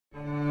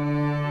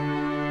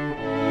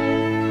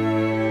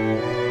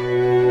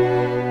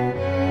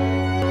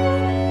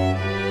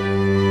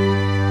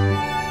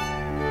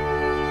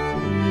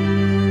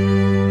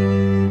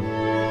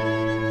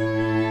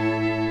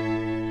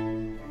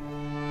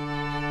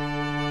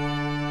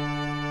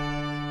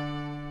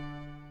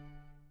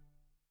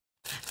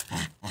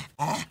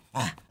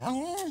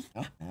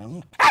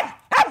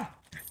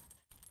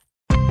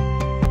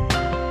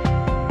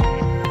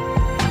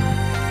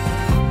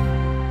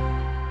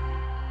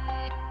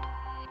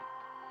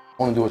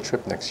want to do a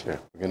trip next year.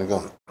 We're going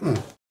to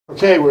go.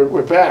 Okay,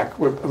 we're back.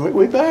 Are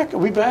we back? Are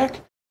we back?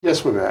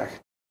 Yes, we're back.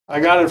 I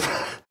got it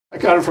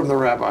from the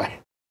rabbi.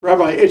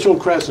 Rabbi Itchel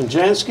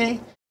Krasnjansky.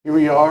 Here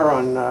we are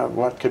on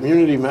what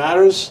Community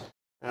Matters.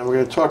 And we're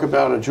going to talk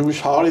about a Jewish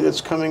holiday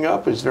that's coming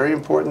up. It's very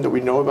important that we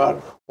know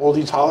about all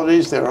these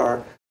holidays. There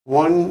are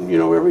one,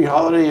 every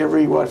holiday,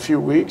 every,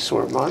 few weeks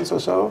or months or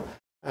so.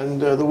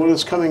 And the one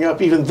that's coming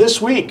up even this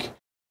week,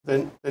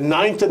 the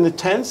 9th and the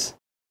 10th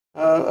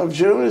of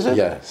June, is it?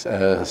 Yes,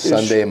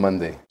 Sunday and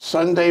Monday.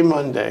 Sunday,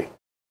 Monday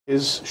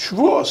is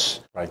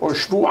Shavuos, right, or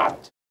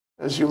Shavuot,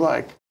 as you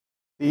like.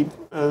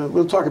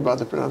 We'll talk about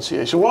the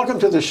pronunciation. Welcome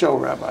to the show,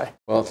 Rabbi.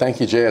 Well,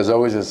 thank you, Jay. As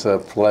always, it's a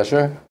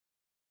pleasure.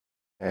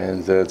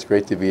 And it's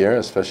great to be here,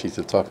 especially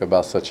to talk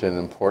about such an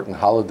important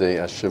holiday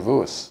as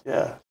Shavuos.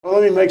 Yeah. Well,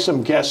 let me make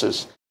some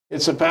guesses.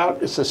 It's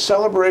a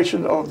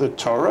celebration of the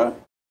Torah.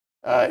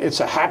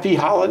 It's a happy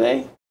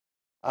holiday.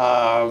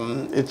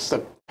 It's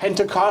the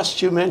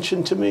Pentecost you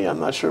mentioned to me. I'm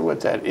not sure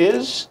what that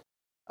is.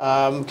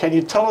 Can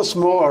you tell us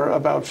more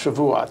about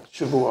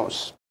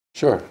Shavuos?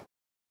 Sure.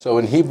 So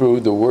in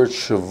Hebrew, the word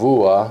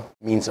Shavua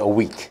means a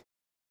week.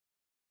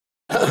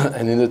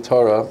 And in the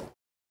Torah,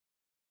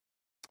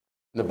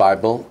 in the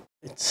Bible,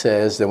 it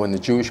says that when the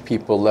Jewish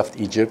people left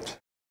Egypt,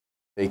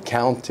 they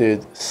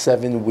counted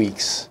 7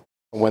 weeks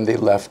from when they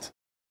left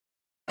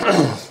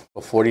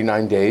for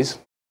 49 days.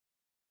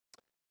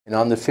 And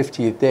on the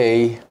 50th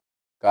day,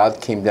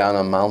 God came down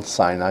on Mount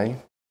Sinai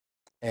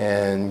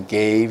and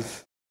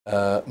gave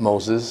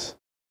Moses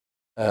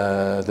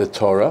the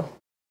Torah,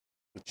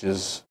 which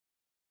is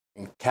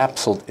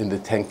encapsulated in the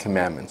 10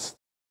 Commandments.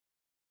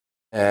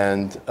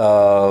 And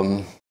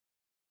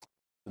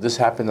this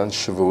happened on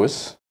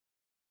Shavuos.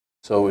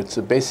 So it's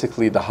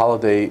basically the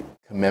holiday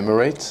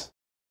commemorates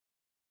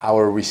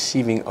our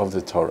receiving of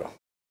the Torah.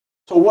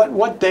 So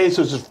what days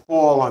does it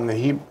fall on the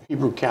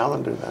Hebrew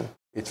calendar then?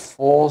 It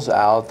falls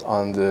out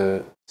on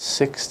the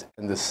 6th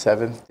and the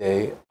 7th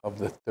day of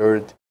the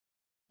 3rd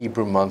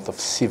Hebrew month of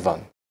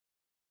Sivan.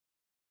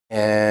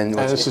 And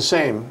it's the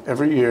same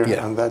every year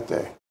on that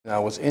day.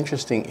 Now, what's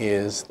interesting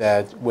is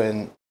that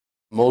when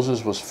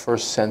Moses was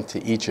first sent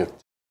to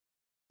Egypt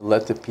to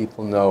let the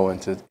people know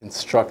and to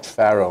instruct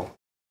Pharaoh,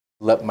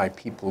 let my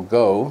people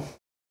go,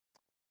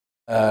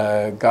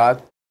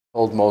 God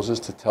told Moses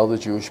to tell the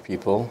Jewish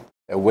people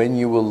that when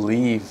you will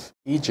leave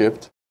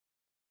Egypt,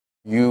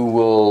 you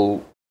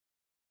will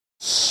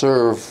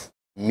serve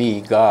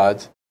me,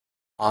 God,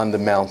 on the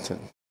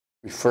mountain,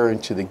 referring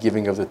to the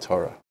giving of the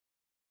Torah.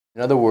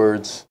 In other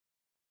words,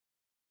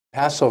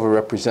 Passover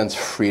represents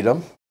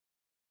freedom.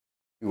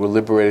 We were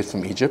liberated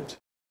from Egypt,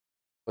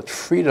 but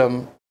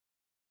freedom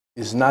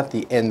is not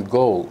the end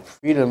goal.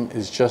 Freedom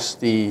is just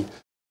the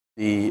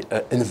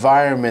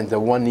environment that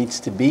one needs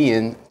to be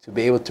in to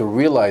be able to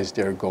realize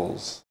their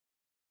goals.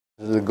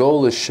 The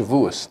goal is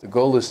Shavuos. The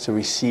goal is to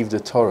receive the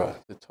Torah.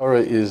 The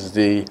Torah is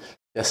the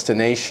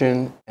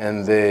destination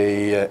and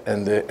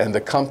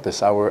the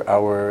compass, our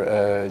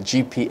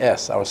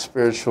GPS, our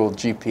spiritual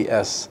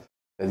GPS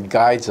that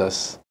guides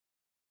us.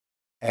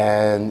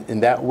 And in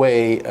that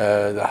way,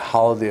 the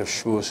holiday of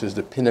Shavuos is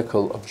the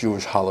pinnacle of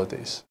Jewish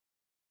holidays.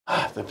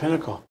 The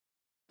pinnacle.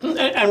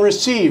 And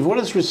receive, what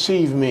does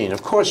receive mean?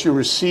 Of course, you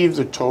receive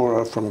the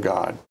Torah from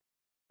God,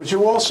 but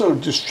you also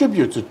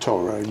distribute the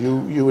Torah.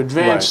 You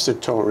advance the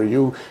Torah.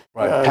 You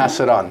pass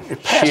it on.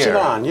 Pass it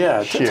on,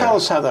 yeah. Tell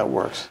us how that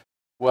works.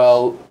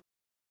 Well,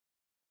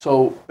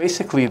 so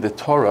basically the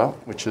Torah,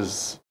 which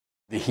is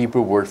the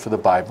Hebrew word for the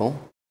Bible,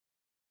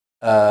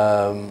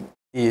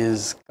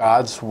 is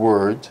God's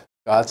word,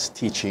 God's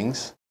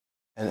teachings,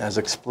 and as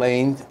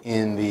explained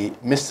in the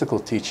mystical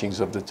teachings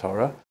of the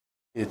Torah,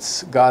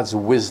 it's God's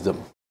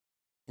wisdom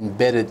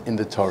embedded in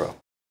the Torah.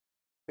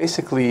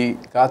 Basically,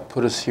 God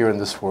put us here in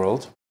this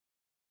world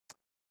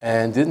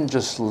and didn't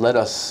just let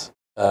us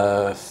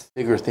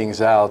figure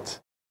things out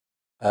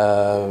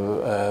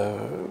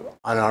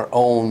on our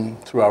own,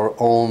 through our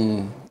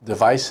own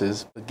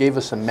devices, but gave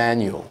us a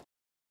manual.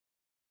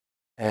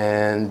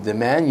 And the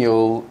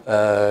manual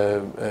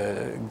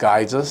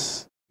guides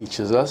us,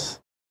 teaches us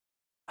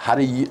how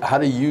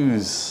to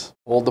use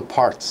all the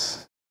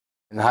parts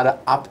and how to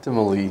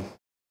optimally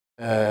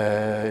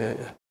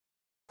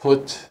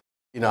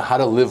how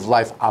to live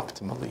life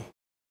optimally.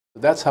 So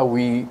that's how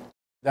we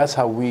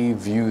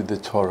view the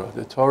Torah.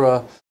 The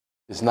Torah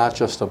is not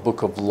just a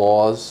book of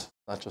laws,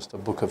 not just a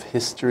book of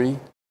history.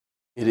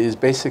 It is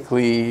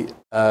basically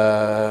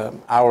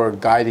our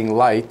guiding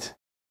light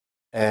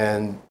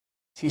and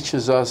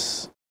teaches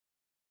us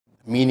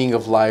the meaning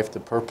of life, the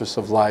purpose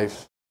of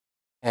life,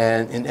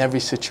 and in every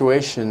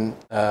situation,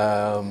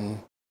 how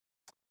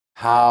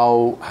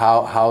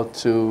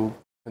to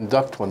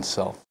conduct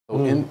oneself.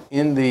 So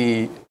in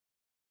the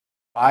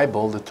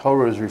Bible, the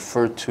Torah is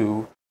referred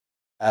to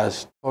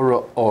as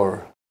Torah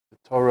Or, the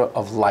Torah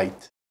of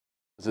light.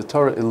 The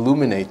Torah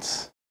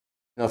illuminates.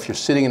 If you're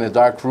sitting in a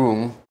dark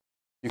room,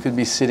 you could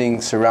be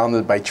sitting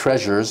surrounded by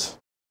treasures,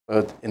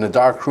 but in a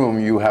dark room,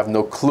 you have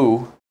no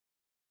clue.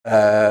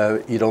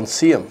 You don't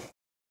see them.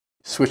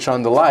 switch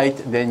on the light,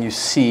 then you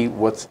see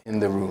what's in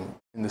the room.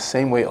 In the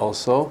same way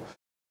also,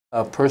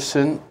 a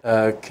person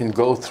can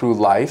go through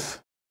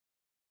life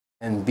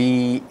and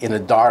be in a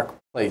dark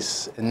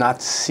place and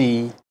not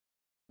see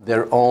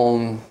their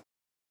own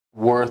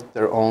worth,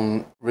 their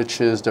own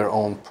riches, their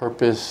own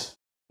purpose,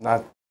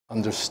 not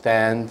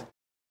understand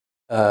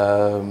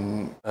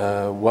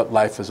what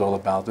life is all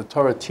about. The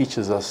Torah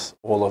teaches us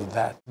all of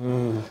that.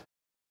 Let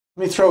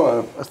me throw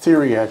a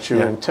theory at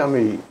you and tell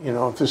me,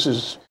 if this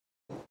is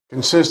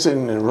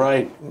consistent and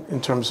right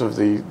in terms of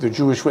the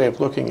Jewish way of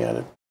looking at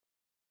it.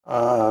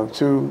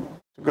 To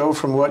go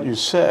from what you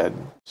said,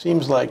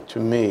 seems like to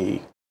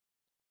me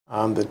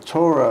the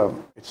Torah,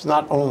 it's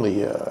not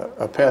only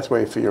a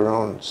pathway for your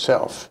own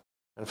self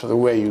and for the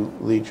way you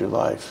lead your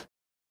life,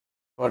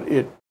 but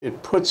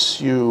it puts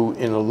you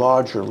in a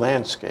larger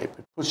landscape.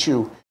 It puts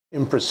you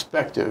in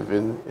perspective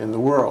in the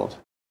world.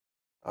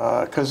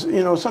 Because,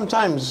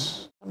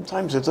 sometimes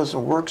it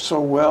doesn't work so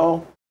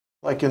well,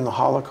 like in the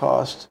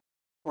Holocaust,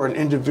 for an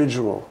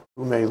individual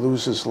who may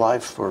lose his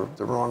life for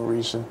the wrong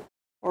reason,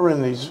 or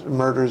in these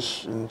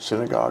murders in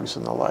synagogues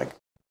and the like.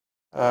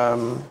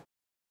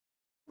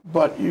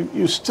 But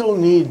you still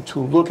need to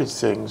look at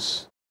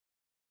things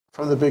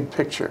from the big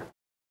picture.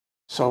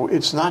 So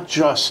it's not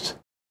just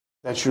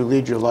that you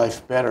lead your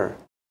life better.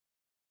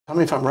 Tell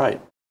me if I'm right.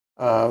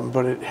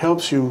 But it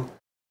helps you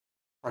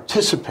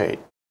participate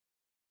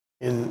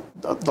in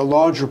the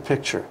larger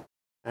picture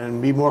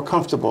and be more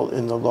comfortable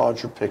in the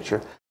larger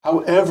picture,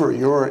 however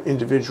your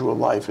individual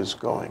life is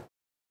going.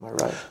 Am I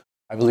right?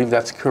 I believe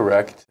that's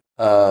correct.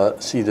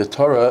 See, the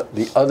Torah,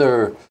 the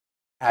other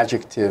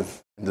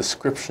adjective and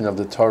description of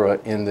the Torah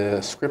in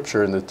the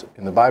scripture, in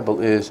the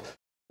Bible, is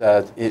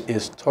that it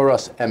is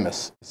Torah's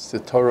emes. It's the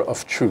Torah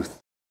of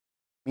truth,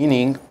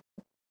 meaning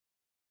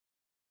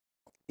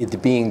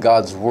it being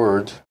God's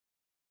word.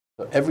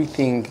 So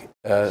everything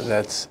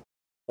that's,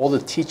 all the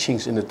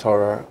teachings in the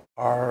Torah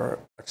are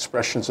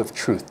expressions of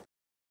truth,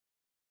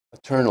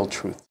 eternal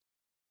truth.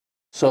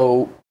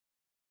 So,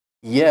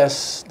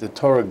 yes, the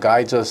Torah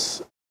guides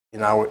us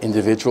in our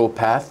individual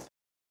path,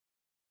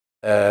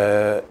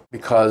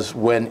 because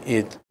when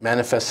it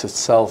manifests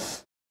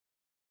itself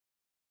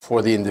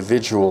for the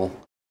individual,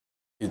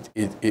 it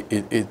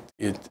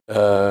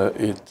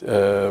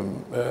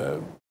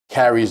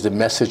carries the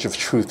message of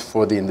truth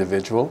for the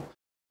individual.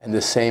 And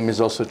the same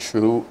is also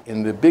true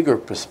in the bigger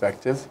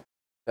perspective,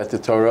 that the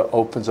Torah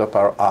opens up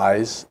our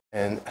eyes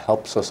and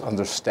helps us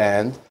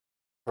understand the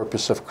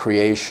purpose of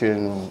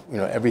creation,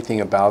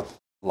 everything about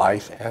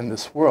life and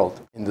this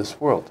world, in this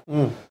world.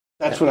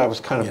 That's what I was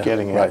kind of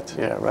getting at. Right.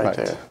 Yeah, right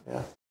there.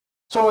 Yeah.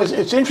 So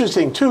it's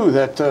interesting, too,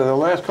 that the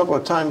last couple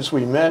of times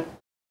we met,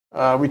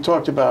 we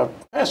talked about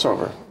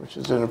Passover, which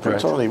is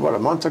it's only, a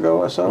month ago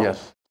or so?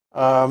 Yes.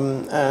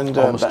 And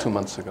almost 2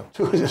 months ago.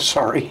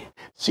 Sorry.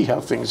 See how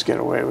things get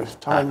away with.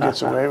 Time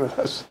gets away with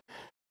us.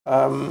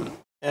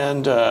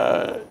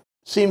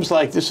 Seems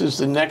like this is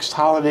the next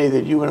holiday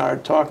that you and I are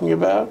talking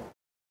about,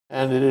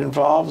 and it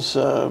involves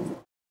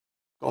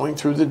going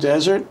through the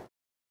desert.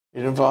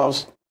 It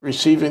involves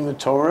receiving the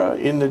Torah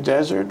in the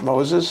desert,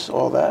 Moses,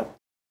 all that.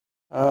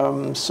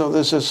 So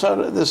there's a sort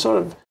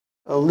of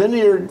a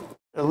linear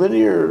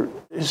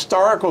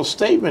historical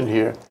statement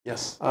here.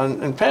 Yes.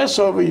 On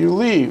Passover, you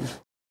leave.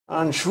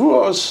 On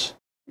Shavuos,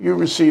 you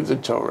receive the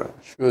Torah.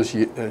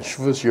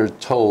 Shavuos,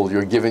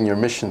 you're given your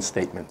mission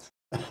statement.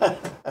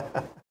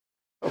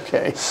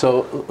 Okay.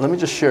 So let me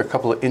just share a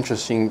couple of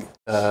interesting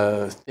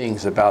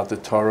things about the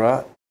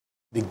Torah,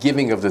 the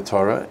giving of the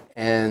Torah,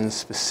 and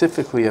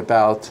specifically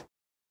about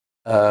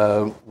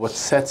what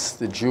sets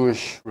the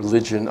Jewish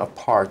religion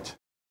apart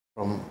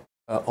from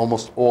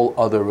almost all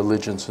other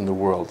religions in the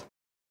world.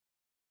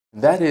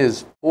 And that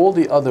is, all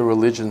the other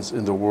religions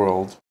in the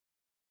world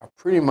are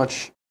pretty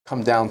much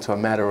come down to a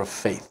matter of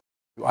faith.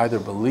 You either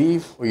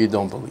believe or you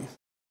don't believe.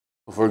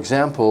 So for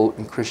example,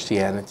 in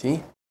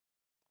Christianity,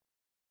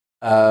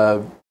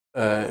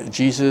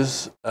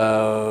 Jesus,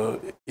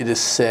 it is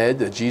said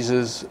that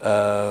Jesus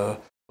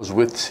was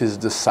with his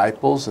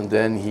disciples and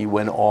then he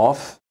went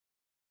off.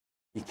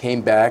 He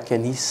came back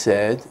and he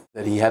said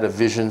that he had a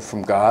vision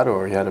from God,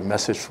 or he had a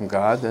message from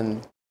God,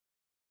 and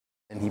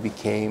he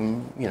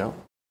became,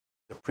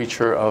 the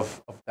preacher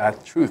of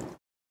that truth,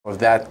 of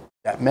that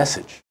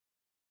message.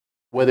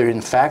 Whether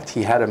in fact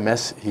he had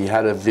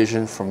a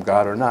vision from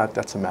God or not,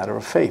 that's a matter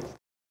of faith.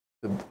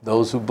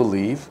 Those who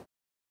believe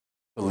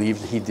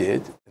that he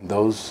did, and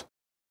those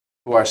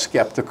who are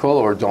skeptical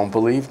or don't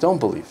believe.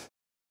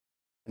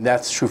 And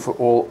that's true for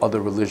all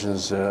other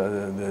religions,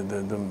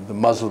 the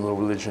Muslim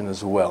religion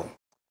as well.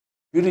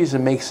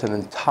 Judaism makes an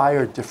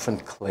entire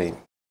different claim.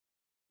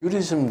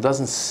 Judaism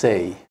doesn't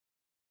say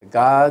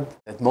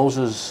that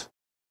Moses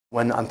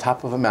went on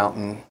top of a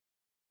mountain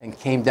and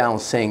came down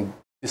saying,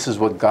 "This is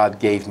what God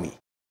gave me."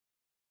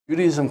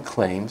 Judaism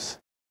claims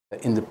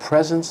that in the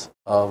presence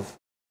of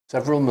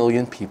several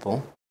million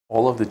people,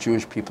 all of the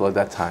Jewish people at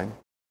that time,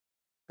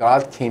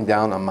 God came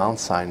down on Mount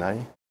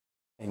Sinai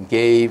and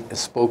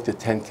spoke the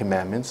 10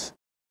 Commandments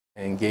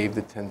and gave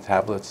the 10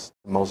 tablets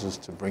to Moses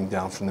to bring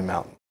down from the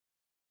mountain.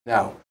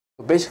 Now,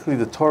 so basically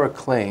the Torah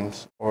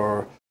claims,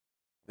 or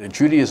the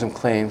Judaism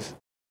claims,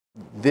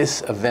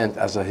 this event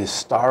as a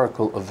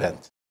historical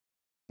event.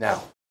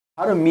 Now,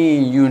 how do me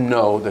and you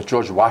know that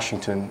George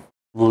Washington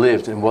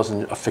lived and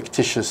wasn't a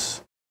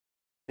fictitious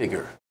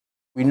figure?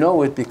 We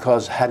know it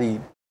because had he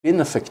been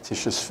a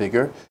fictitious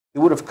figure, it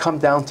would have come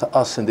down to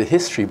us in the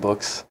history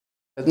books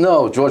that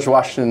no, George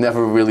Washington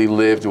never really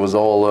lived, it was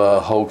all a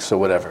hoax or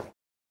whatever.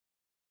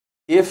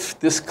 If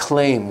this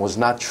claim was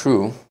not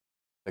true,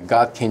 that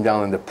God came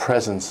down in the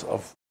presence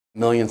of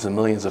millions and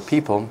millions of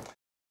people,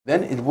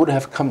 then it would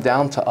have come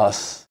down to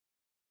us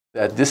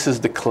that this is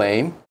the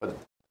claim, but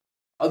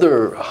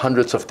other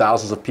hundreds of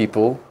thousands of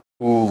people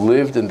who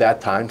lived in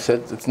that time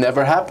said it's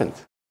never happened.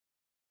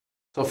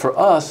 So for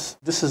us,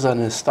 this is an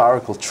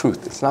historical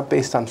truth. It's not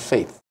based on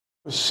faith.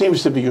 It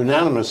seems to be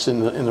unanimous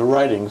in the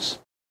writings.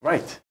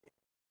 Right.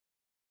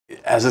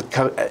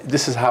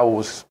 This is how it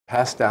was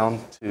passed down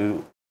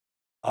to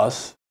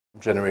us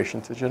from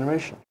generation to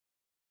generation.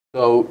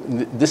 So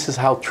this is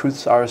how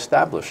truths are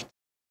established.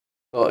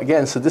 So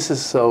again,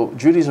 so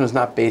Judaism is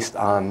not based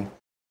on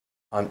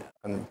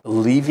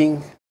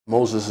believing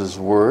Moses'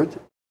 word.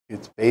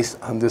 It's based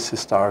on this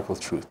historical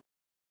truth.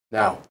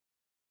 Now,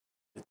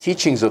 the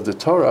teachings of the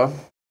Torah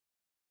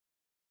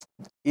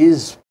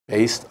is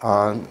based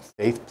on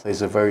faith,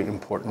 plays a very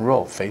important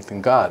role, faith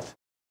in God.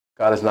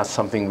 God is not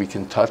something we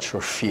can touch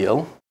or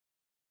feel.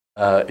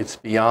 It's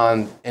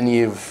beyond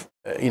any of,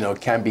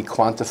 it can be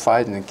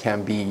quantified and it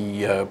can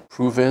be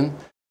proven,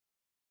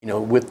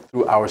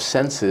 through our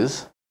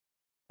senses.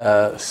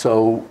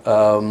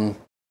 So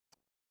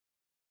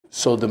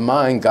the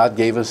mind, God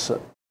gave us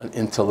an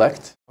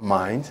intellect, a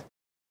mind,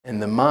 and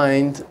the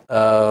mind,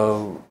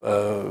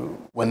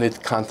 when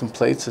it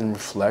contemplates and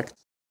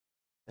reflects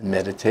and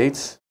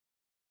meditates,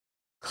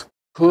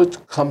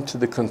 could come to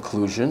the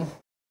conclusion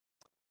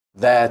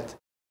that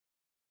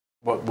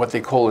what they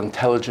call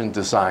intelligent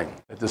design,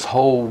 that this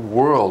whole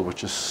world,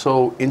 which is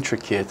so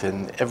intricate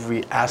and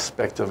every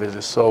aspect of it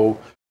is so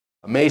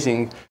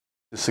amazing,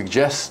 to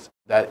suggest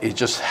that it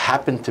just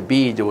happened to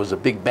be, there was a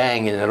big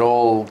bang and it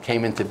all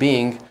came into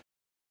being,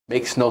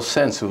 makes no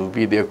sense. It would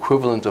be the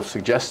equivalent of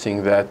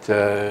suggesting that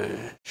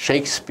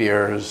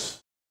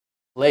Shakespeare's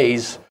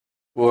plays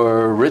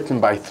were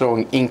written by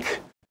throwing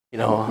ink,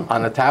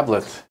 on a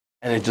tablet,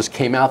 and it just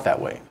came out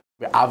that way.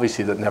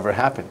 Obviously, that never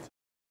happened.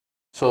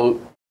 So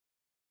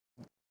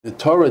the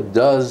Torah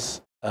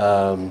does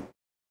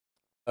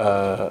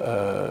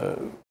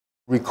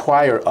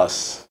require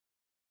us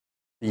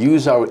to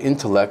use our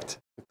intellect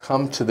to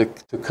come to the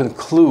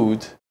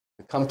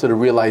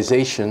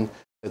realization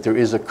that there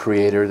is a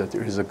creator, that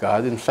there is a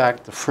God. In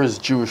fact, the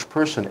first Jewish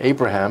person,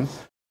 Abraham,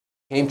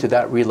 came to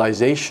that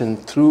realization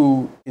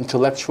through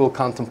intellectual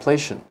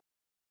contemplation.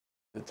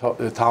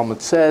 The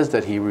Talmud says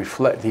that he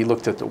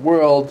looked at the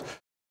world.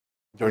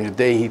 During the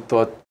day, he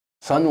thought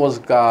the sun was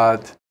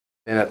God.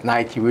 Then at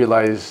night, he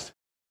realized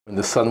when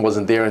the sun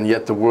wasn't there and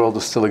yet the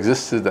world still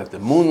existed, that the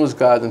moon was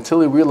God,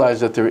 until he realized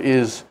that there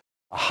is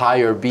a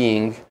higher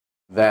being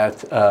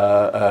that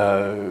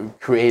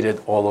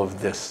created all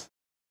of this.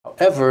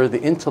 However,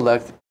 the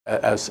intellect,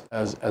 as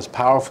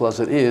powerful as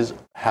it is,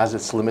 has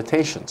its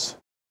limitations.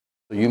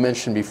 So you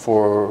mentioned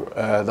before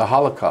the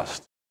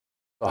Holocaust.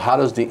 So how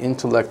does the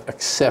intellect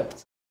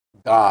accept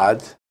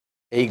God,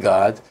 a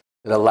God,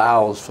 that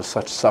allows for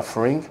such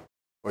suffering,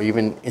 or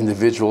even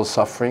individual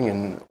suffering,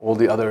 and all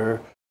the other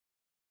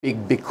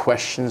big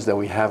questions that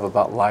we have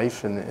about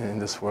life in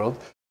this world?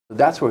 So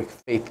that's where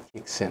faith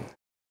kicks in.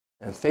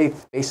 And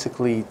faith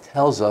basically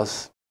tells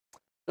us,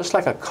 just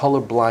like a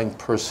colorblind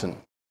person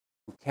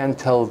who can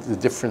tell the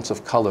difference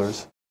of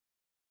colors,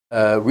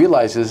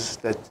 realizes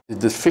that the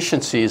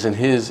deficiency is in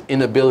his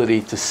inability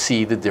to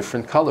see the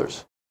different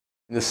colors.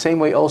 In the same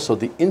way also,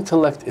 the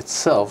intellect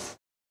itself,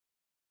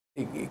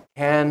 it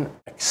can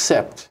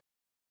accept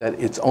that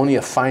it's only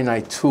a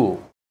finite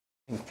tool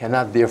and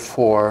cannot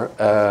therefore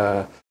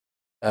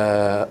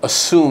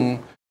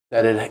assume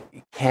that it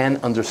can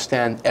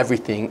understand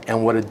everything,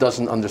 and what it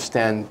doesn't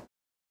understand,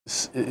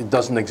 it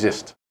doesn't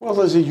exist. Well,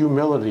 there's a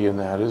humility in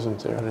that, isn't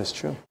there? That is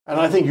true. And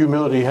I think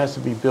humility has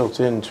to be built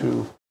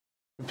into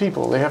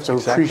people. They have to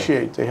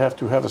appreciate, they have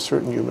to have a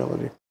certain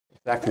humility.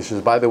 Exactly. So,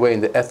 by the way,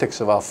 in the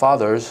Ethics of Our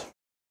Fathers,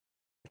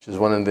 which is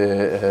one of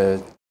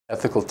the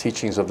ethical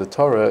teachings of the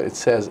Torah, it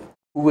says,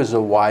 "Who is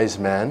a wise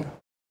man?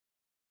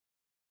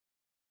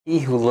 He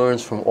who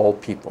learns from all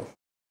people."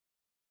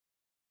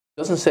 It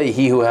doesn't say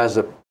he who has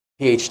a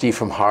PhD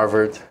from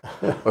Harvard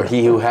or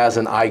he who has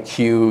an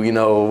IQ,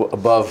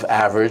 above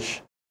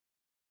average.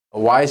 A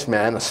wise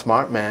man, a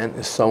smart man,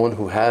 is someone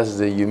who has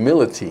the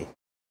humility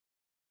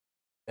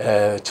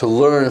to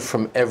learn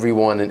from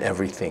everyone and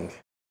everything.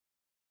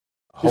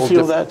 You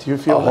feel that? You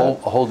feel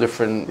that? A whole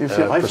different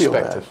perspective. I feel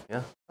that.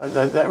 Yeah.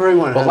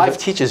 Everyone. Well, life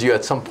teaches you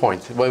at some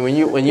point. When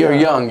you're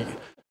young,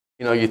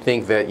 you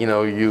think that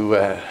you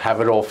have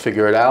it all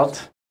figured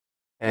out,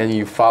 and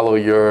you follow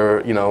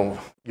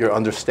your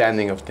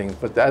understanding of things.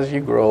 But as you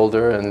grow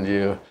older and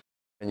you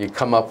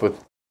come up with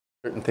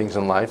certain things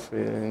in life,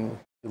 and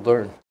you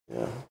learn.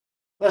 Yeah.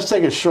 Let's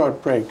take a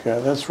short break.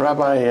 That's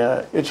Rabbi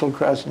Itchel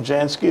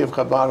Krasnjansky of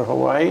Chabad of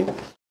Hawaii.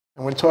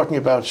 And we're talking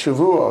about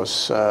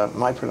Shavuos,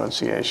 my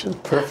pronunciation.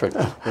 Perfect.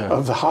 Yeah.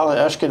 Of the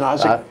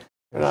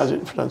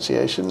Ashkenazic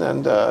pronunciation.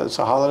 And it's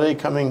a holiday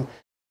coming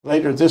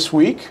later this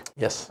week.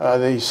 Yes.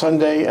 The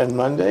Sunday and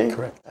Monday.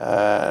 Correct.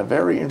 A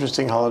very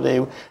interesting holiday.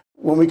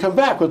 When we come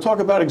back, we'll talk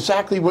about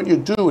exactly what you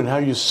do and how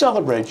you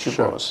celebrate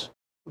Shavuos. Sure.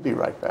 We'll be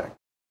right back.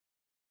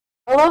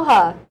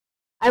 Aloha.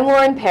 I'm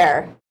Lauren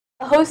Pear,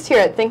 a host here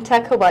at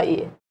ThinkTech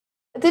Hawaii,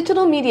 a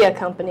digital media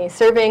company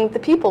serving the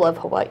people of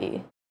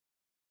Hawaii.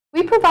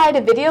 We provide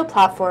a video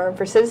platform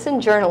for citizen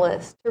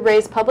journalists to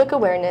raise public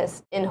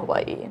awareness in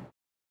Hawaii.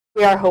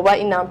 We are a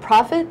Hawaii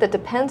nonprofit that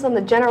depends on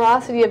the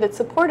generosity of its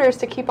supporters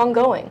to keep on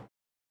going.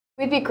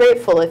 We'd be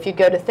grateful if you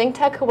go to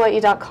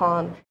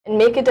thinktechhawaii.com and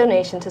make a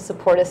donation to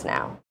support us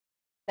now.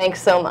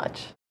 Thanks so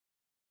much.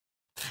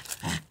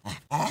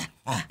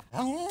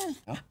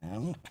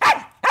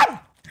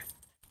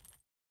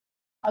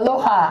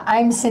 Aloha,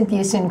 I'm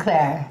Cynthia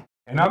Sinclair.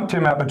 And I'm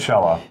Tim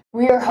Apicella.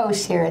 We are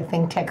hosts here at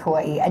ThinkTech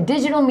Hawaii, a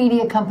digital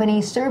media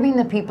company serving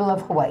the people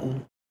of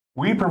Hawaii.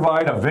 We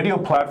provide a video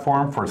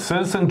platform for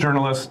citizen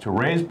journalists to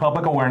raise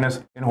public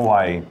awareness in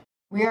Hawaii.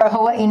 We are a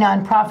Hawaii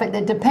nonprofit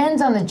that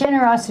depends on the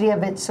generosity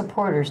of its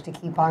supporters to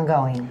keep on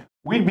going.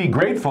 We'd be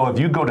grateful if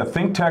you go to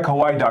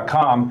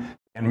thinktechhawaii.com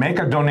and make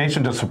a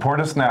donation to support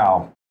us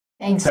now.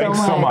 Thanks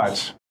so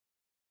much.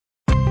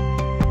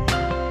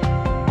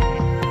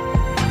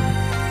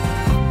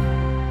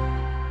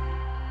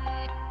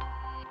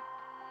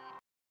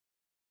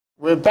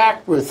 We're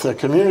back with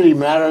Community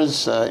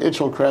Matters,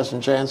 Itchel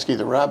Krasnjansky,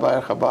 the Rabbi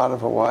of Chabad of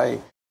Hawaii.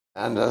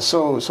 And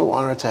so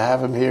honored to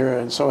have him here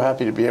and so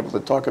happy to be able to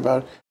talk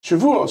about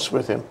Shavuos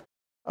with him.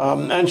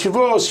 And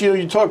Shavuos,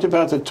 you talked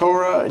about the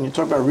Torah and you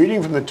talked about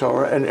reading from the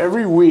Torah. And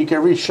every week,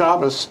 every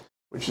Shabbos,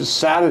 which is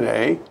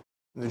Saturday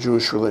in the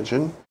Jewish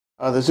religion,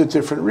 there's a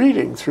different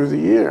reading through the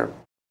year.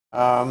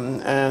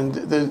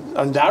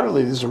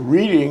 Undoubtedly, there's a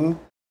reading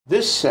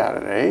this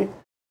Saturday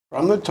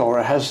from the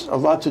Torah has a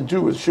lot to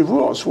do with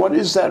Shavuos. What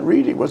is that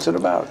reading? What's it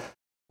about?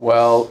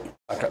 Well,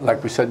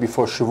 like we said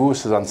before,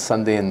 Shavuos is on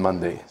Sunday and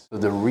Monday. So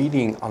the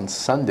reading on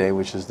Sunday,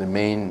 which is the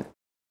main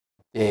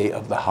day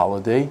of the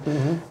holiday,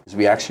 is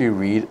we actually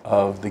read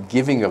of the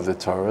giving of the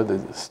Torah,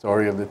 the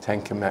story of the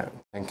Ten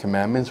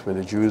Commandments, where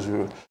the Jews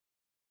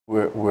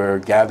were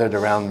gathered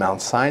around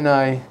Mount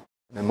Sinai. And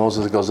then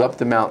Moses goes up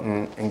the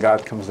mountain, and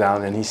God comes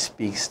down, and he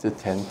speaks the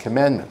 10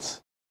 Commandments.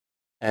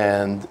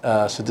 And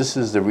so this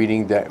is the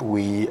reading that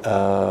we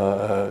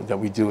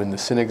do in the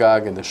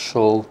synagogue and the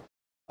shul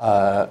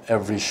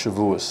every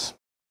Shavuos.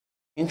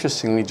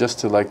 Interestingly, just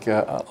to like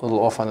a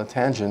little off on a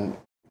tangent,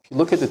 if you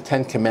look at the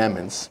 10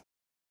 Commandments,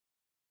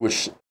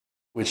 which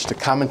the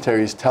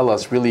commentaries tell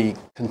us really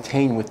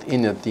contain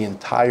within it the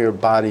entire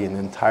body and the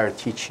entire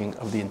teaching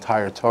of the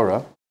entire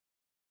Torah.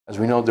 As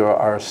we know, there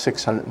are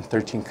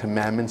 613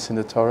 commandments in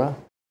the Torah,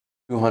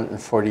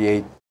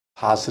 248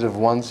 positive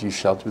ones, you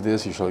shall do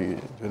this, you shall do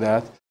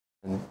that,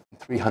 and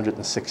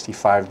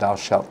 365 thou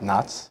shalt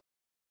nots.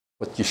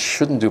 What you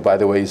shouldn't do, by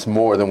the way, is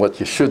more than what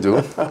you should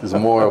do. There's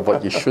more of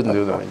what you shouldn't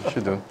do than what you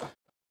should do.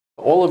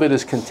 All of it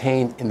is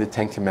contained in the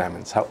 10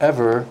 Commandments.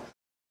 However,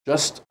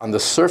 just on the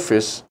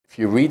surface, if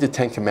you read the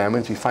 10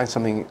 Commandments, you find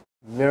something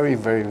very,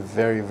 very,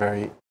 very,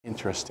 very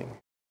interesting.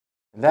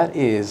 And that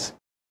is,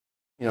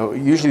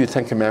 usually the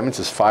 10 Commandments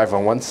is 5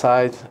 on one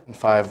side and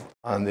 5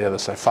 on the other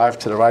side, 5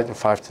 to the right and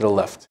 5 to the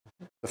left.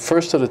 The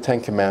first of the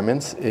 10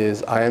 Commandments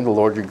is, I am the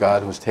Lord your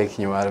God who has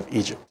taken you out of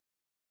Egypt.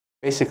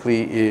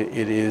 Basically,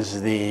 it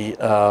is the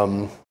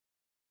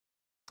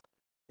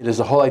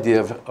whole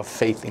idea of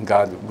faith in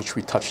God, which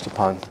we touched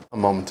upon a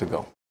moment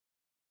ago.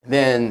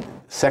 Then, the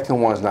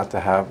second one is not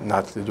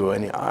to do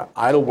any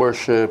idol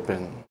worship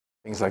and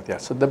things like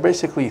that. So they're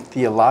basically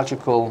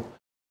theological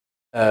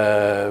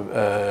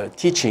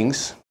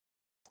teachings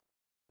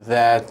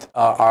that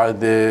are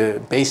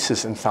the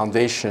basis and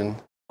foundation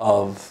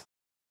of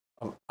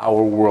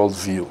our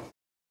worldview.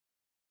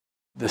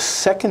 The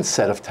second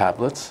set of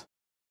tablets,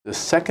 the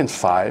second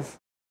 5,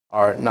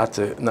 are not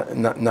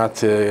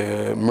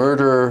to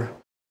murder,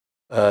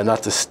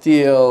 not to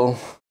steal,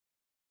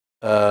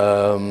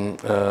 not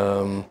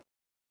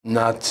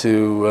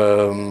to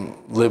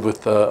live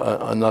with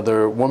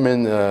another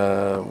woman.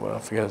 I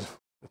forget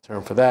the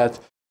term for that.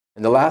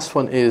 And the last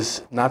one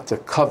is not to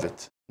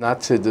covet,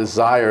 not to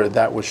desire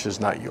that which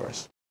is not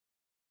yours.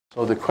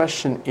 So the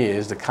question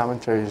is, the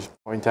commentaries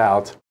point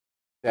out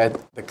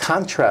that the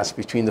contrast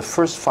between the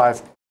first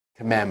 5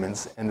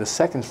 commandments and the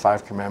second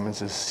 5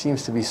 commandments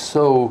seems to be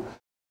so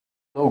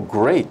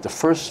great. The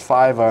first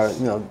 5 are,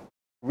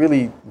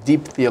 really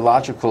deep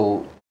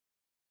theological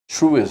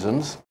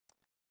truisms,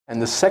 and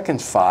the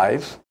second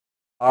 5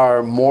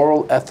 are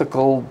moral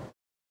ethical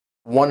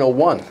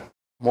 101,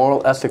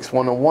 moral ethics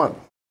 101.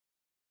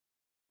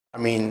 I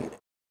mean,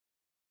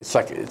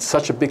 it's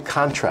such a big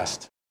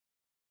contrast.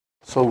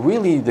 So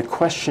really the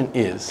question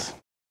is,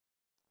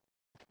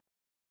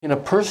 can a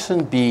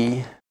person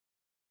be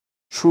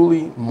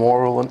truly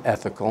moral and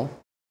ethical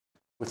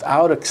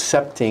without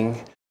accepting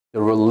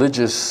the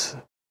religious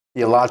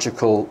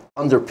theological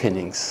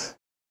underpinnings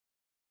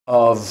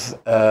of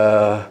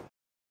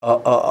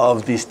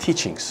these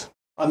teachings.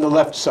 On the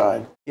left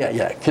side.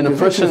 Yeah. Can a If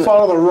person you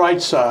follow the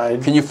right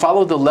side, Can you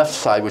follow the left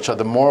side, which are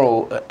the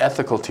moral,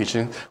 ethical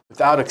teachings,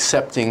 without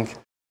accepting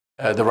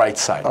the right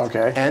side?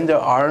 Okay. And there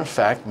are, in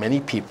fact, many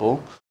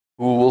people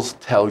who will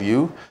tell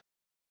you,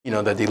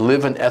 that they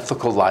live an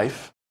ethical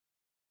life,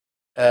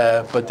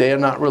 but they are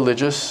not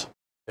religious.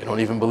 They don't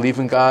even believe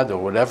in God or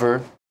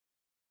whatever.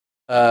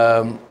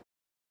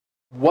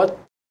 What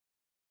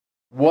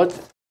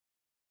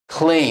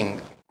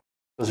claim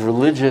does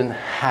religion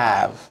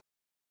have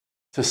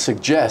to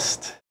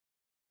suggest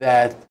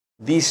that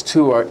these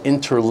two are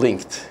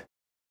interlinked,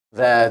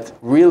 that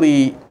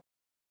really,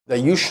 that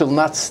you shall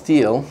not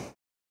steal,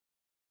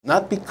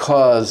 not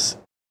because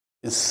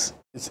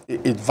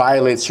it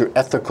violates your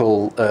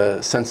ethical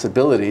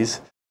sensibilities,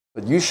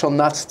 but you shall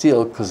not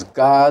steal because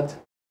God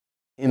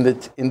in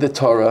the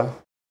Torah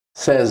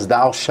says,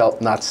 thou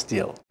shalt not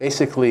steal.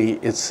 Basically,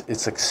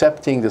 it's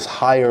accepting this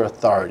higher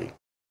authority.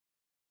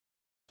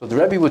 So the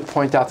Rebbe would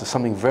point out to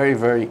something very,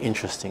 very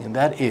interesting, and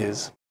that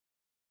is,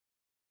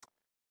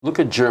 look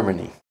at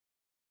Germany.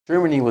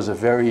 Germany was a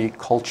very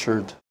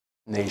cultured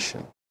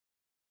nation.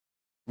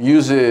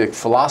 Music,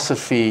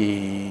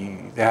 philosophy,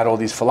 they had all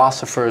these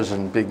philosophers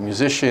and big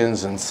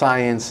musicians and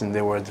science, and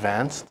they were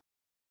advanced.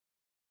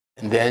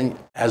 And then,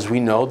 as we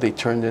know, they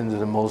turned into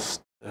the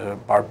most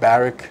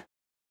barbaric,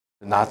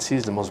 the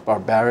Nazis, the most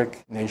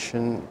barbaric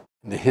nation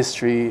in the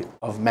history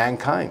of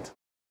mankind.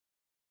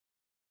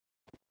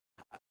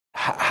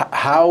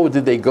 How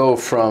did they go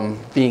from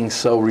being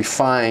so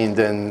refined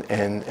and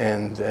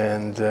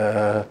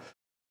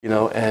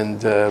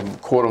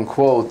quote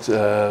unquote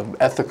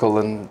ethical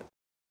and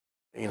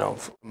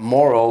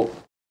moral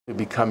to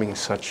becoming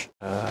such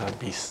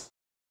beasts?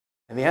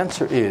 And the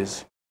answer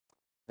is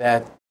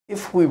that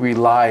if we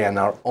rely on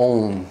our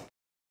own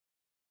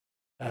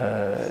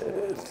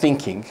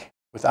thinking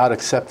without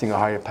accepting a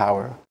higher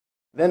power,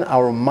 then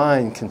our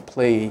mind can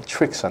play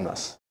tricks on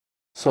us.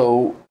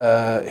 So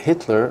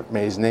Hitler,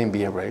 may his name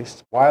be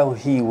erased, while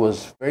he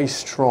was very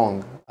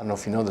strong, I don't know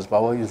if you know this,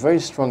 but he was very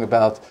strong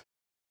about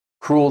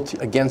cruelty,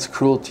 against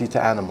cruelty to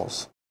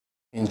animals.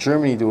 In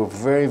Germany, there were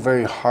very,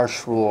 very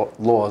harsh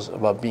laws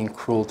about being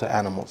cruel to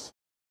animals.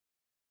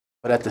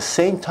 But at the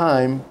same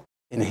time,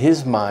 in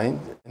his mind,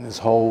 in the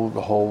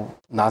whole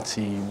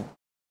Nazi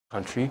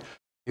country,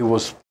 it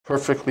was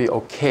perfectly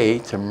okay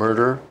to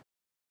murder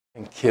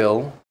and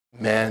kill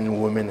men,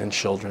 women, and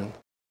children,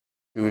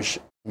 Jewish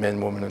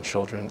men, women, and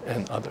children,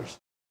 and others.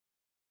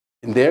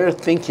 In their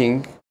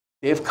thinking,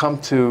 they've come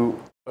to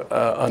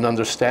an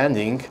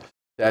understanding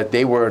that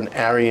they were an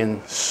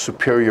Aryan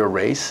superior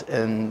race,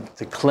 and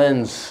to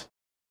cleanse,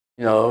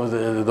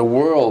 the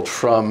world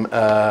from,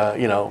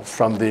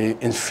 from the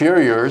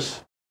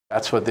inferiors,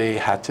 that's what they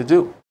had to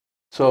do.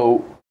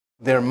 So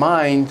their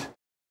mind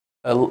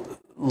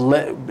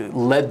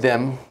led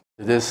them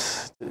to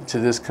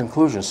this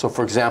conclusion. So,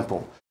 for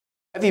example,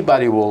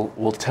 everybody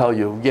will tell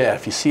you, yeah,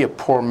 if you see a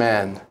poor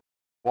man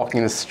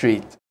walking the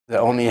street that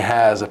only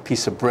has a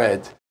piece of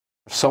bread,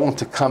 for someone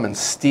to come and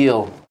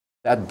steal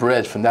that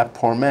bread from that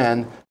poor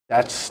man,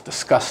 that's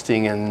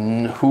disgusting,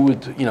 and who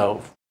would, you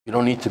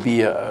don't need to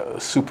be a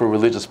super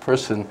religious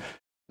person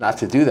not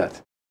to do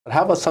that. But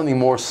how about something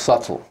more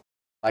subtle?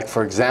 Like,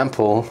 for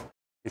example,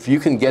 if you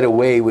can get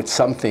away with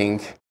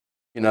something,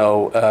 in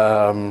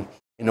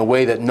a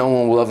way that no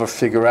one will ever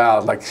figure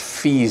out, like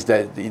fees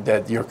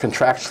that you're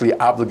contractually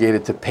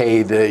obligated to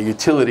pay the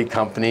utility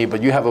company,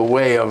 but you have a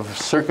way of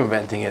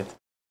circumventing it.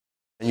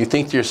 And you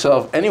think to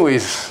yourself,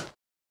 anyways,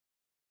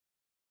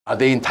 are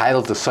they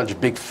entitled to such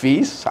big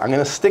fees? So I'm going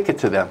to stick it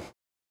to them.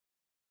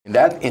 In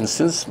that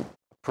instance, a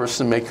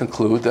person may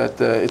conclude that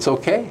it's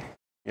okay,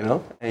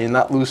 and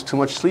not lose too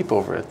much sleep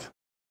over it.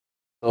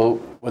 So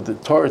what the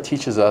Torah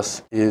teaches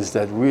us is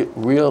that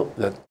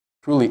that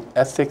truly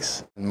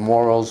ethics and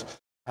morals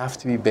have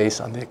to be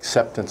based on the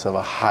acceptance of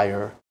a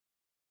higher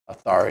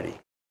authority.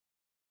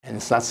 And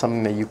it's not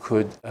something that you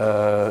could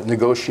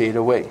negotiate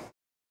away.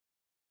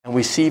 And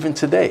we see even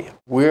today,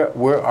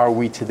 where are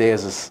we today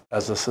as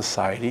a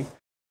society?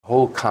 The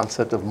whole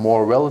concept of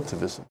moral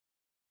relativism.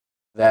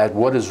 That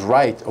what is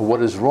right or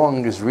what is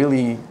wrong is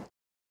really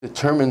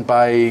determined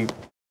by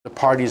the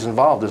parties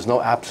involved. There's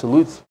no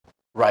absolute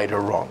right or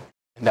wrong.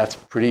 And that's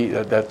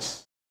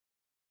that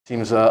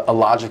seems a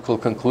logical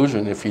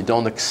conclusion if you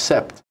don't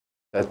accept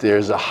that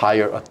there's a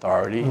higher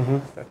authority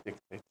that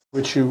dictates.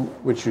 which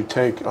you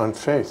take on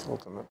faith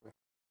ultimately.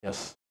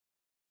 Yes.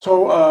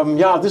 So and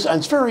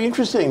it's very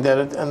interesting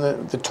that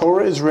the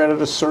Torah is read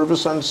at a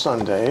service on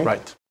Sunday.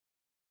 Right.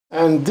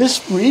 And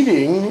this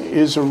reading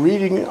is a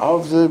reading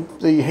of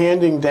the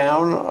handing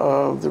down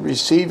of the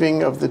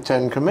receiving of the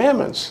Ten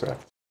Commandments.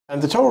 Correct.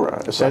 And the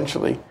Torah,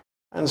 essentially. Right.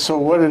 And so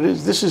what it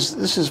is, this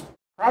is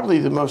probably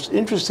the most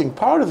interesting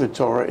part of the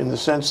Torah in the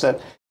sense that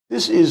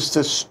this is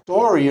the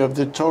story of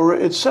the Torah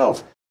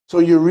itself. So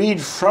you read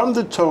from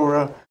the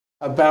Torah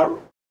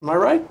about, am I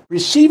right?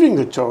 Receiving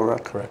the Torah.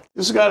 Correct.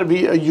 This has got to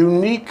be a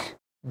unique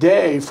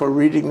day for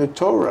reading the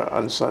Torah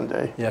on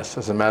Sunday. Yes,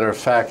 as a matter of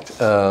fact,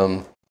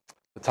 the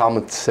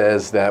Talmud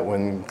says that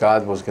when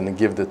God was going to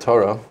give the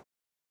Torah,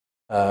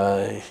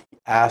 he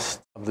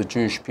asked of the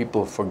Jewish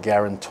people for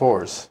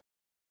guarantors,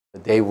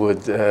 that they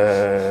would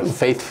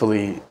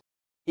faithfully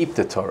keep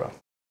the Torah.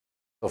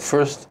 So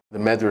first, the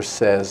Medrash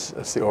says,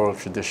 that's the oral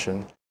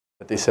tradition,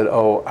 that they said,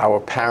 oh, our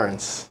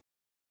parents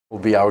will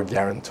be our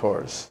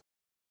guarantors.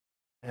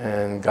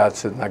 And God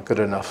said, not good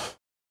enough.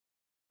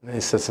 And then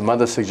he said some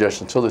other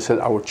suggestions. Until they said,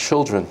 our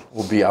children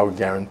will be our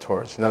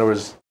guarantors. In other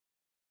words,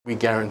 we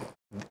guarantee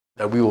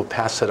that we will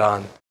pass it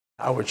on to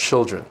our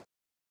children.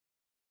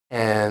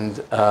 And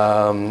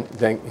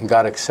then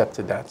God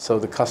accepted that. So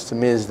the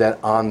custom is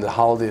that on the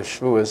holiday of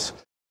Shavuot,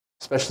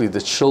 especially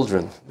the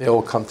children, they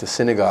all come to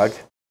synagogue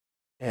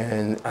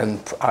and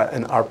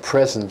are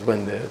present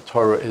when the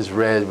Torah is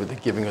read with the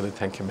giving of the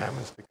Ten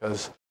Commandments,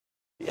 because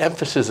the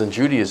emphasis in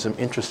Judaism,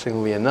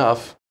 interestingly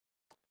enough,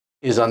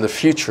 is on the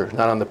future,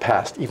 not on the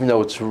past, even though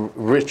it's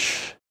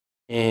rich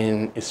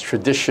in its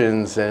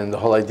traditions and the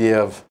whole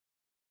idea of,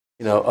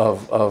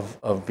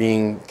 of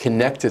being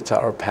connected to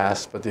our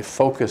past, but the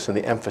focus and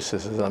the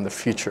emphasis is on the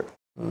future.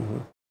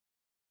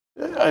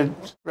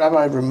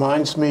 Rabbi, it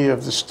reminds me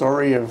of the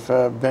story of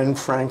Ben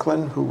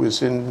Franklin, who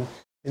was in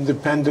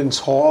Independence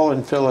Hall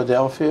in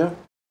Philadelphia,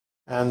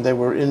 and they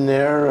were in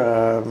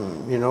there,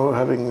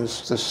 having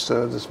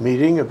this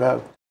meeting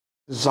about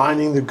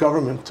designing the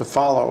government to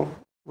follow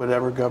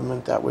whatever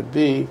government that would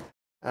be,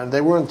 and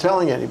they weren't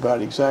telling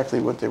anybody exactly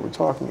what they were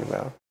talking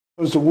about.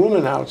 There was a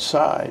woman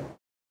outside,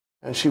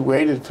 and she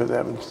waited for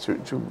them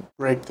to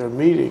break their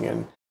meeting,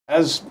 and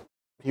as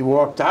he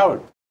walked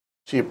out,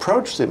 she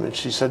approached him and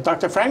she said,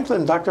 Dr.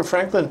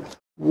 Franklin,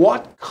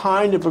 what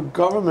kind of a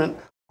government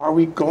are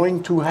we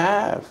going to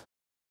have?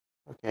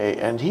 Okay,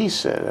 and he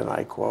said, and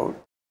I quote,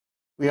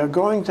 "We are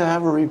going to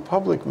have a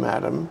republic,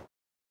 madam,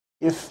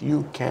 if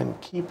you can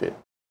keep it."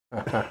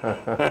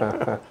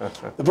 The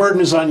burden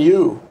is on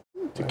you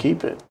to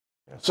keep it.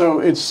 So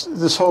it's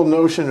this whole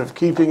notion of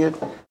keeping it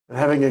and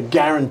having a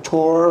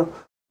guarantor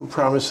who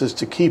promises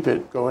to keep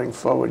it going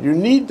forward. You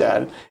need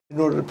that in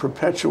order to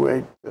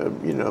perpetuate, the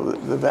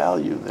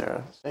value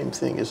there. Same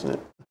thing, isn't it?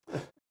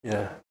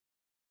 Yeah.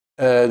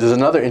 There's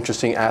another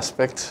interesting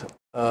aspect,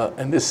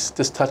 and this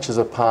touches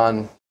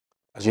upon,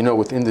 as you know,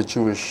 within the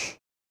Jewish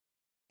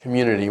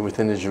community,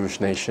 within the Jewish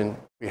nation,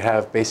 we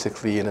have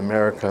basically in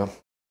America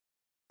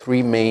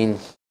three main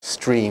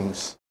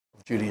streams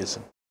of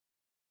Judaism,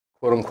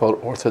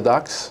 quote-unquote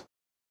Orthodox,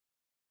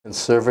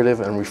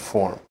 conservative, and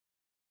Reform.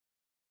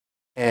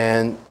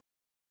 And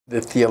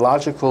the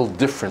theological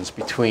difference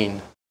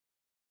between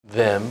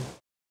them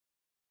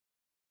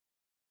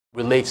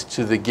relates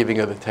to the giving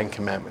of the Ten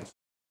Commandments.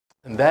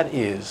 And that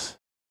is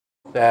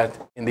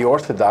that in the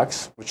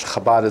Orthodox, which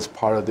Chabad is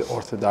part of the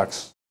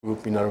Orthodox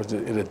group, in other words,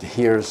 it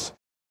adheres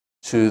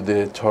to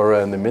the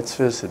Torah and the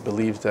mitzvahs. It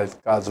believes that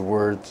God's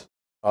words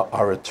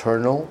are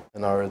eternal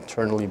and are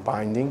eternally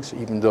binding. So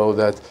even though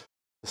that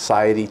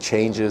society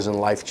changes and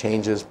life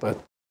changes, but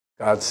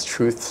God's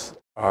truths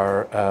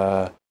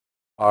are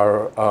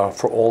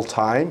for all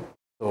time.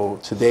 So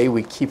today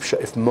we keep,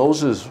 if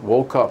Moses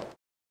woke up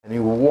and he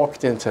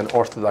walked into an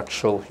Orthodox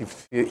shul,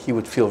 he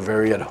would feel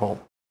very at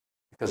home,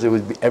 because it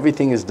would be,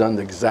 everything is done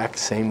the exact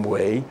same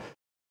way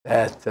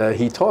that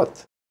he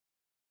taught.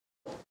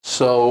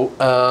 So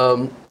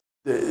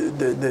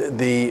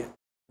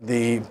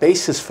the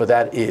basis for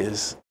that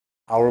is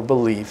our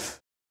belief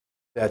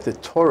that the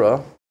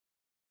Torah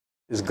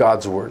is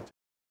God's word.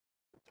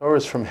 The Torah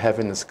is from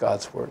heaven, it's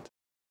God's word.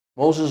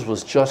 Moses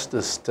was just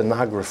a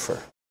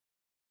stenographer.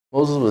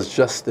 Moses was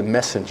just the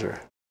messenger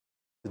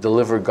to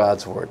deliver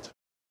God's word.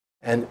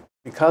 And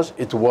because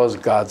it was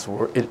God's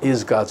word, it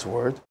is God's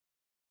word,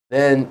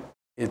 then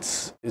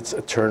it's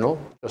eternal,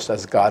 just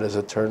as God is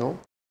eternal.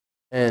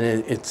 And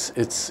it's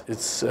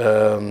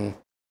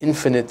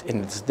infinite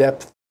in its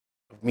depth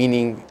of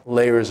meaning,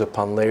 layers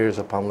upon layers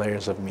upon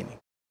layers of meaning.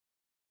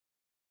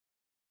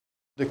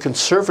 The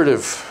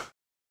conservative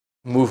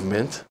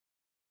movement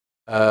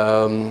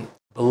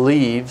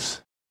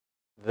believes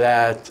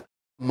that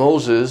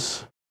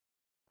Moses,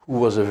 who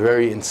was a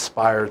very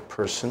inspired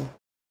person,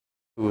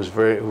 who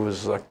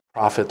was like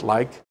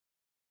prophet-like,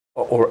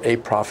 or a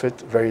prophet,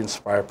 very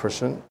inspired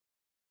person,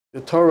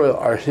 the Torah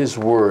are his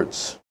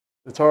words.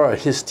 The Torah are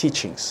his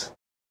teachings,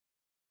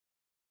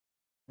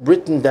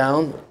 written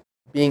down,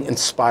 being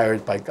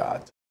inspired by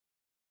God.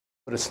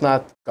 But it's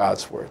not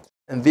God's word.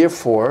 And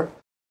therefore,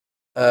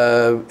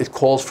 it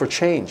calls for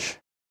change.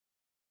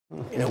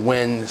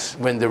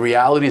 When the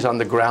realities on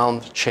the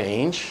ground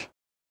change,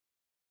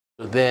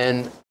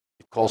 then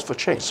it calls for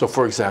change. So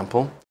for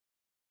example,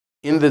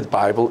 in the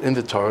Bible, in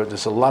the Torah,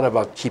 there's a lot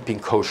about keeping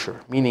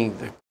kosher, meaning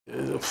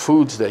the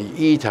foods that you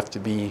eat have to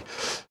be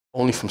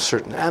only from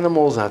certain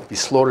animals, have to be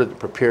slaughtered and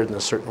prepared in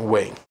a certain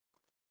way.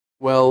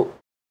 Well,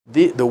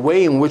 the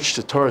way in which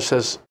the Torah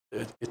says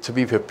it to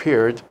be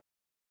prepared,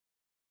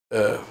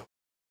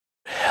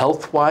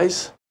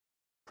 health-wise,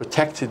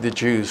 protected the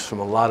Jews from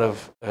a lot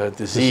of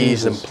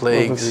disease and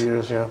plagues. Over the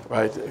years, yeah.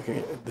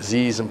 Right,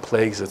 disease and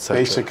plagues,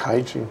 etc. Basic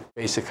hygiene.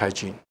 Basic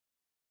hygiene.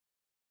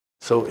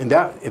 So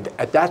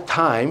at that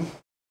time,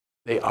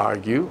 they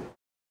argue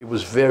it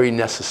was very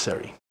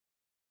necessary.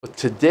 But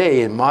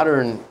today, in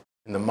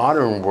the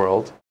modern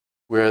world,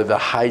 where the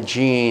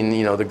hygiene,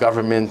 you know, the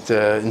government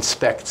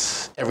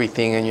inspects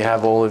everything, and you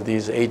have all of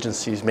these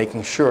agencies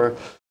making sure,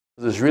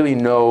 there's really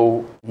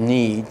no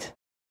need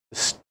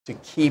to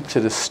keep to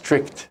the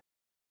strict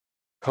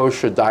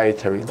kosher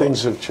dietary laws.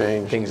 Things have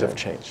changed. Things have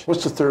changed.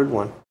 What's the third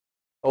one?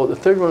 Oh, the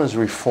third one is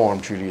Reform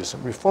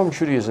Judaism. Reform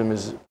Judaism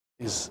is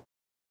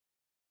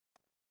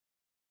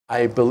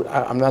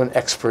I'm not an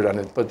expert on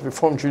it, but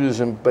Reform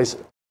Judaism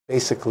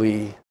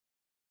basically,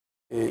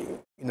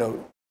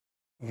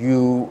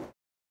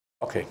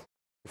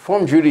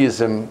 Reform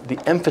Judaism, the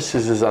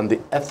emphasis is on the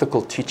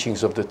ethical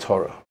teachings of the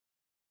Torah.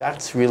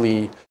 That's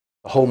really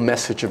the whole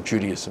message of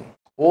Judaism.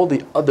 All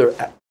the other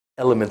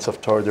elements of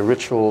Torah, the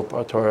ritual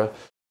of Torah,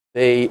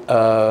 they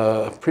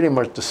pretty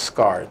much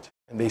discard.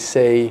 And they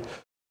say,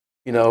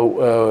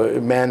 a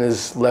man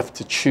is left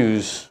to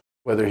choose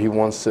whether he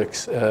wants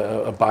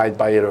to abide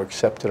by it or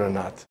accept it or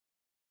not.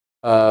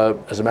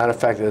 As a matter of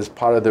fact, as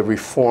part of the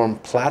Reform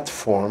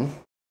platform,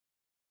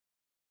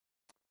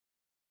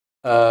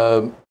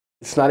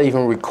 it's not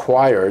even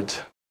required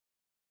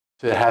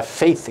to have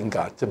faith in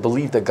God, to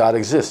believe that God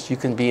exists. You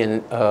can be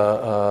an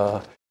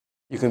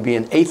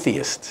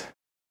atheist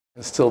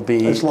and still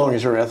be... As long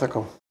as you're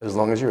ethical. As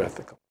long as you're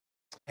ethical.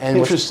 And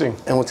interesting.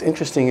 What's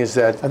interesting is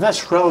that... And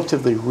that's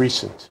relatively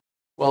recent.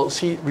 Well,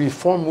 see,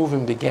 Reform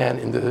movement began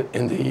in the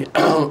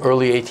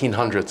early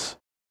 1800s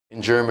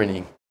in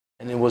Germany.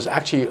 And it was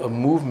actually a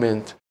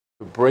movement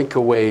to break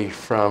away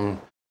from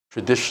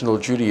traditional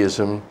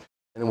Judaism.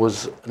 And it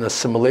was an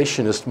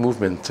assimilationist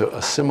movement to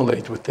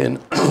assimilate within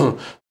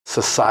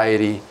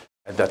society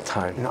at that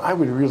time. I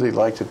would really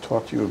like to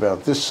talk to you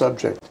about this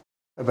subject,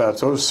 about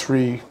those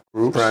three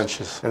groups.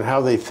 Branches. And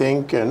how they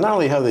think, and not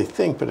only how they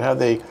think, but how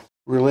they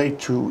relate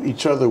to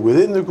each other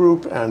within the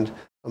group and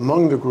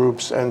among the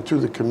groups and to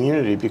the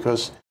community,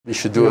 because we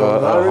should do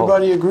not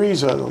everybody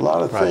agrees on a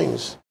lot of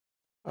things.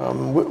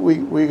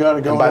 We got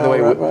to go. And by the way,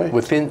 Rabbi?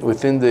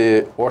 within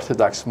the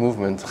Orthodox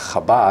movement,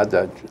 Chabad,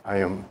 that I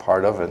am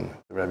part of, and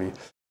the Rebbe,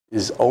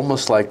 is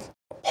almost like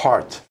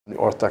apart from the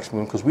Orthodox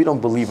movement, because we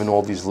don't believe in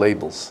all these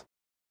labels.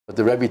 But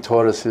the Rebbe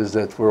taught us is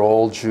that we're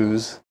all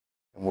Jews,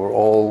 and we're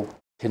all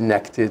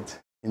connected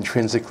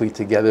intrinsically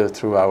together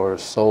through our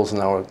souls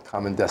and our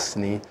common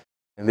destiny.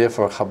 And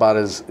therefore, Chabad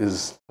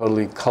is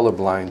totally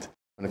colorblind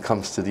when it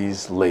comes to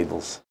these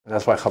labels. And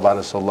that's why Chabad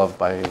is so loved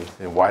by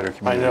the wider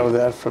community. I know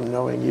that from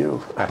knowing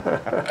you.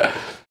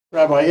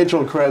 Rabbi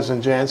Itchel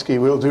Krasnjansky,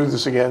 we'll do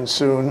this again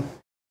soon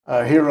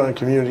here on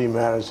Community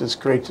Matters. It's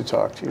great to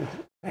talk to you.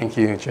 Thank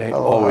you, Jay.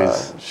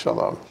 Always.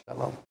 Shalom.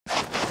 Shalom.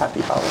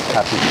 Happy holidays.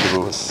 Happy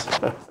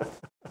Shavuot.